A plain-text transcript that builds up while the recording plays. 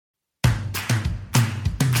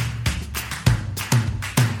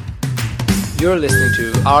You're listening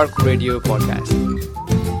to ARC Radio Podcast.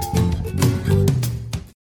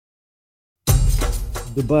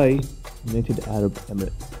 Dubai, United Arab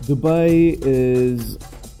Emirates. Dubai is a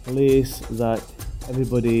place that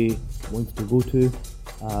everybody wants to go to.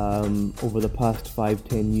 Over the past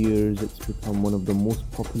 5-10 years, it's become one of the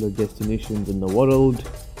most popular destinations in the world.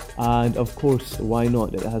 And of course, why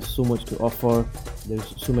not? It has so much to offer.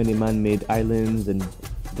 There's so many man-made islands and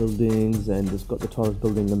buildings, and it's got the tallest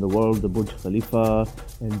building in the world, the Burj Khalifa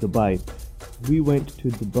in Dubai. We went to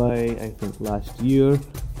Dubai, I think, last year.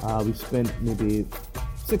 We spent maybe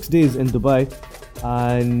 6 days in Dubai,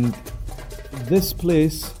 and this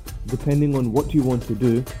place, depending on what you want to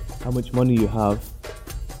do, how much money you have,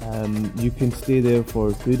 you can stay there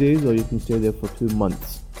for 2 days or you can stay there for 2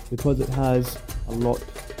 months, because it has a lot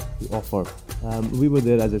to offer. We were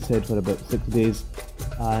there, as I said, for about 6 days,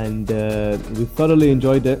 and we thoroughly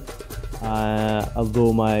enjoyed it,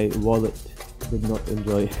 although my wallet did not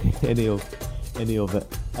enjoy any of it.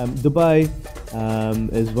 Dubai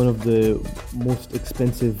is one of the most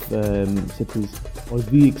expensive cities, or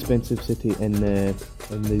the expensive city in the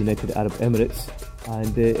United Arab Emirates.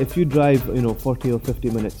 And if you drive 40 or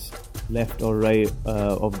 50 minutes left or right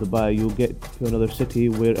of Dubai, you'll get to another city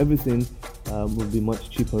where everything will be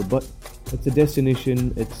much cheaper. But it's a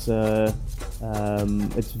destination. It's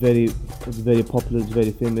very popular. It's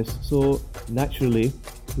very famous. So naturally,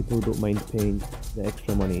 people don't mind paying the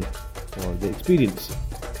extra money for the experience.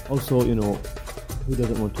 Also, who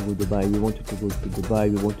doesn't want to go to Dubai? We wanted to go to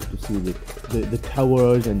Dubai. We wanted to see the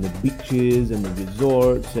towers and the beaches and the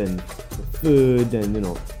resorts and the food and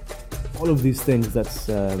all of these things. That's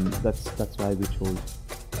why we chose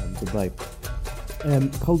Dubai.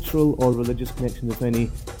 Cultural or religious connections, if any.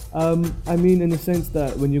 I mean, in the sense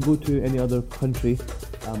that when you go to any other country,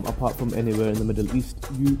 apart from anywhere in the Middle East,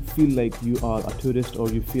 you feel like you are a tourist, or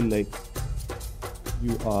you feel like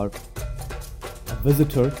you are a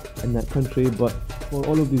visitor in that country. But for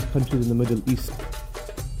all of these countries in the Middle East,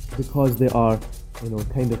 because they are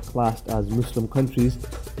kind of classed as Muslim countries,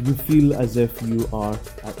 you feel as if you are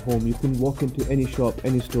at home. You can walk into any shop,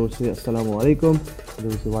 any store, say Assalamu alaikum, and they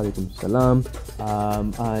will say wa alaikum salam.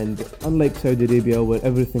 And unlike Saudi Arabia, where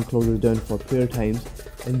everything closes down for prayer times,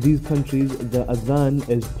 in these countries the adhan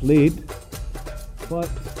is played, but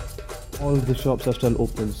all of the shops are still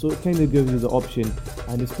open. So it kind of gives you the option,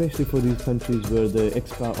 and especially for these countries where the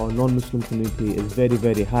expat or non-Muslim community is very,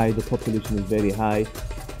 very high, the population is very high,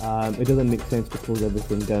 it doesn't make sense to close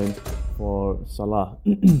everything down for Salah.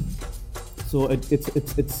 So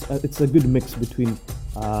it's a good mix between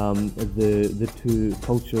the two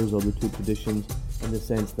cultures or the two traditions, in the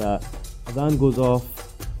sense that adhan goes off.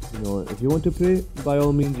 If you want to pray, by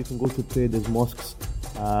all means you can go to pray. There's mosques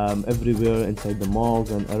everywhere inside the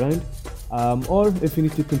malls and around. Or if you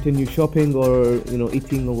need to continue shopping or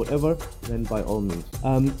eating or whatever, then by all means.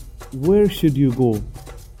 Where should you go?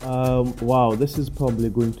 Wow, this is probably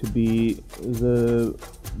going to be the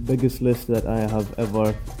biggest list that I have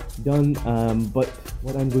ever done. But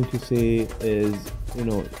what I'm going to say is,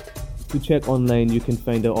 if you check online, you can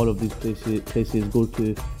find out all of these places. Go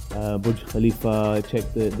to Burj Khalifa,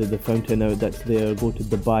 check the fountain out that's there. Go to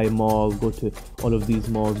Dubai Mall, go to all of these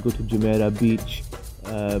malls, go to Jumeirah Beach,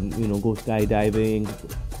 go skydiving.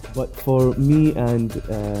 But for me and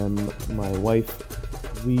my wife,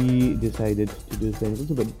 we decided to do things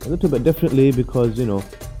a little bit differently, because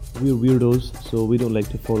we're weirdos, so we don't like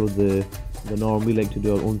to follow the norm. We like to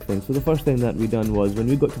do our own thing. So the first thing that we done was, when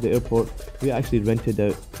we got to the airport, we actually rented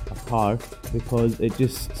out a car, because it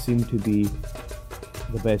just seemed to be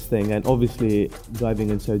the best thing. And obviously, driving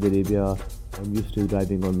in Saudi Arabia, I'm used to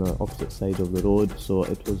driving on the opposite side of the road, so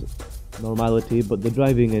it was normality. But the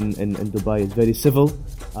driving in Dubai is very civil,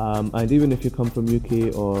 and even if you come from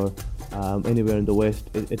UK or anywhere in the West,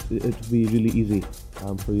 it'll be really easy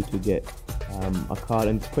for you to get a car,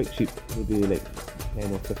 and it's quite cheap, maybe like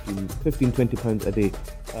 10 or 15-20 pounds a day,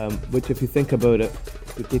 which, if you think about it,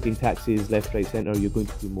 if you're taking taxis left, right, centre, you're going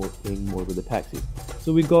to be paying more with the taxis.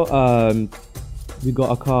 So we got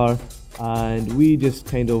a car, and we just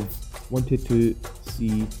kind of wanted to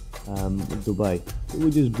see Dubai. So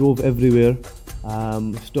we just drove everywhere,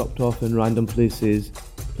 stopped off in random places,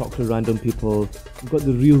 talked to random people, got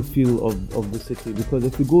the real feel of the city. Because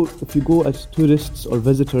if you go as tourists or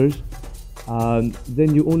visitors,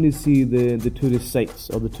 then you only see the tourist sites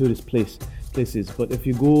or the tourist places. But if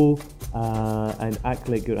you go and act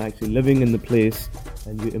like you're actually living in the place,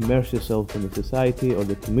 and you immerse yourself in the society or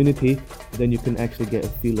the community, then you can actually get a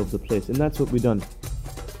feel of the place. And that's what we done.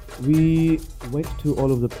 We went to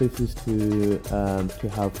all of the places to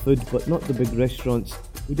have food, but not the big restaurants.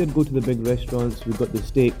 We did go to the big restaurants. We got the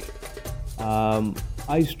steak,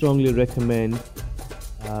 I strongly recommend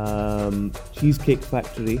Cheesecake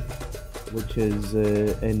Factory, which is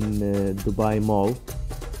in Dubai Mall.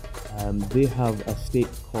 They have a steak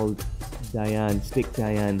called Steak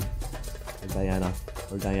Diane, or Diana,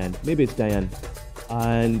 or Diane. Maybe it's Diane.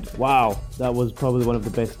 And wow, that was probably one of the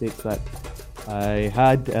best steaks that I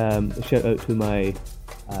had. Shout out to my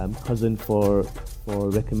cousin for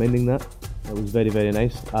recommending that. It was very, very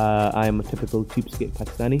nice. I am a typical cheapskate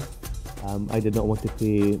Pakistani. I did not want to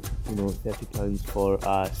pay, £30 for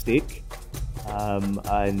a steak,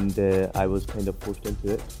 and I was kind of forced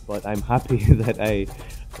into it. But I'm happy that I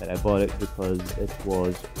bought it because it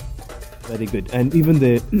was very good, and even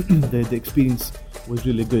the the experience was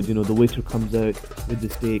really good. The waiter comes out with the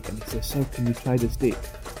steak and he says, "Sir, can you try the steak?"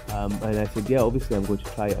 And I said, "Yeah, obviously I'm going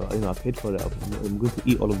to try it. I paid for it. I'm going to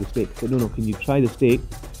eat all of the steak." He said, "No, can you try the steak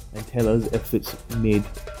and tell us if it's made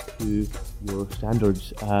to your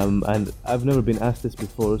standards?" And I've never been asked this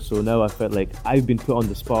before, so now I felt like I've been put on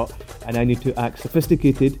the spot and I need to act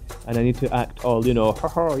sophisticated and I need to act all,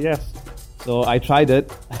 haha, yes. So I tried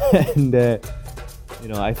it and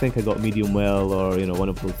I think I got medium well, or one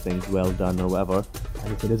of those things, well done or whatever.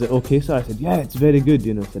 And he said, "Is it okay, sir?" I said, "Yeah, it's very good."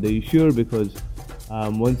 I said, "Are you sure? Because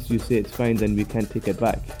once you say it's fine, then we can't take it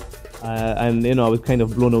back." And I was kind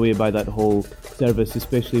of blown away by that whole service,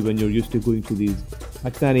 especially when you're used to going to these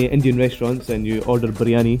Pakistani Indian restaurants and you order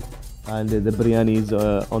biryani, and the biryani's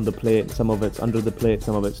on the plate, some of it's under the plate,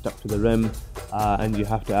 some of it's stuck to the rim, and you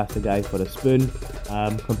have to ask the guy for a spoon.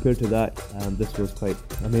 Compared to that, this was quite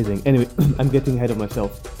amazing. Anyway, I'm getting ahead of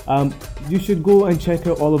myself. You should go and check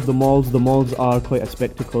out all of the malls. The malls are quite a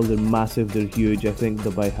spectacle. They're massive, they're huge. I think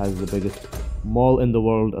Dubai has the biggest mall in the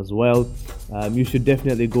world as well. You should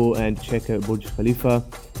definitely go and check out Burj Khalifa.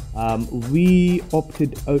 We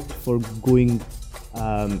opted out for going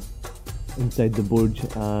inside the Burj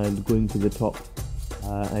and going to the top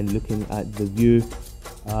and looking at the view,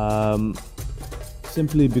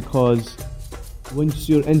 simply because once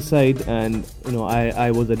you're inside, and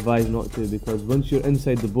I was advised not to, because once you're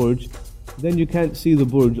inside the Burj, then you can't see the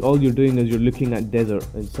Burj. All you're doing is you're looking at desert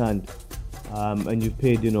and sand, and you've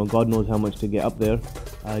paid God knows how much to get up there,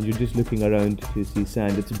 and you're just looking around to see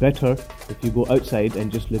sand. It's better if you go outside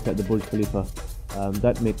and just look at the Burj Khalifa.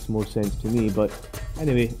 That makes more sense to me. But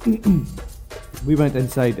anyway, we went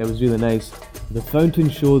inside. It was really nice. The fountain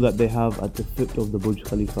show that they have at the foot of the Burj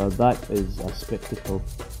Khalifa, that is a spectacle.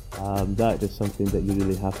 That is something that you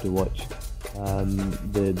really have to watch.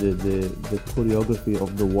 The choreography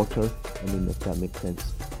of the water, if that makes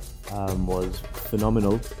sense, was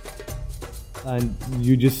phenomenal. And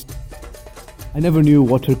I never knew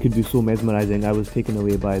water could be so mesmerizing. I was taken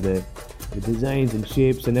away by the designs and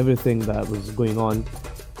shapes and everything that was going on.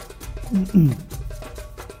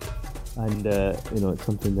 And it's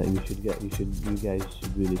something that you guys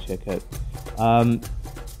should really check out.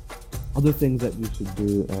 Other things that you should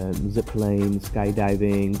do: zip line,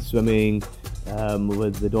 skydiving, swimming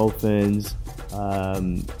with the dolphins.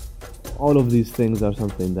 All of these things are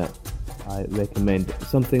something that I recommend.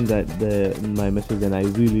 Something that my missus and I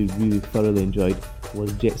really, really thoroughly enjoyed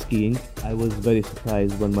was jet skiing. I was very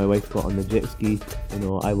surprised when my wife got on the jet ski.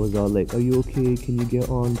 I was all like, "Are you okay? Can you get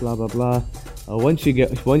on?" Blah blah blah. Once she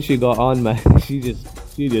got on, man, she just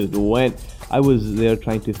went. I was there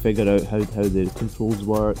trying to figure out how the controls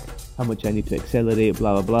work, how much I need to accelerate,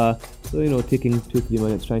 blah blah blah. So taking 2-3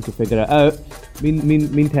 minutes trying to figure it out.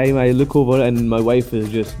 Meantime, I look over and my wife is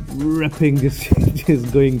just ripping, just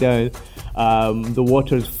going down. The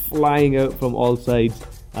water's flying out from all sides.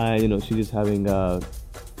 She's just having a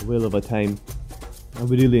whale of a time, and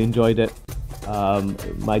we really enjoyed it.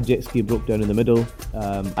 My jet ski broke down in the middle.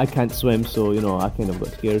 I can't swim, so I kind of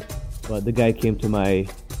got scared, but the guy came to my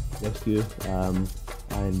rescue,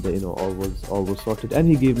 and all was sorted, and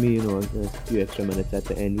he gave me a few extra minutes at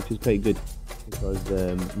the end, which was quite good, because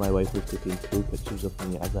my wife was taking cool pictures of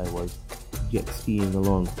me as I was jet skiing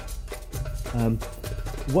along.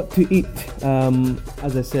 What to eat?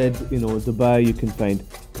 As I said, Dubai, you can find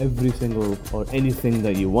every single or anything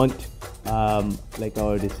that you want. Like I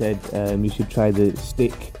already said, you should try the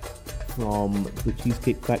steak from the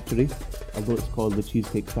Cheesecake Factory. Although it's called the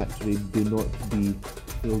Cheesecake Factory, do not be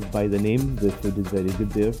fooled by the name. The food is very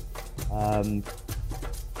good there.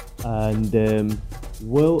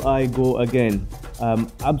 Will I go again?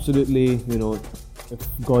 Absolutely. If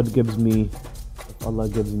Allah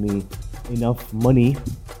gives me enough money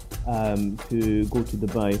to go to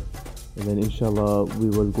Dubai, and then inshallah we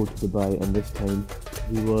will go to Dubai, and this time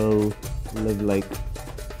we will live like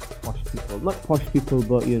posh people. Not posh people,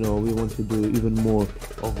 but we want to do even more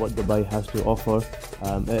of what Dubai has to offer.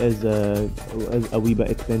 It is a wee bit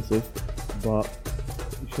expensive, but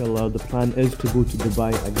inshallah the plan is to go to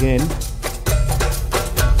Dubai again.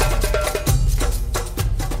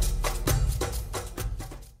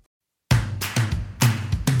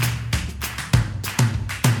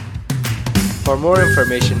 For more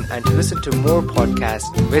information and to listen to more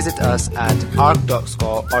podcasts, visit us at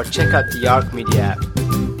arc.score or check out the Arc Media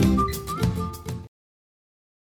app.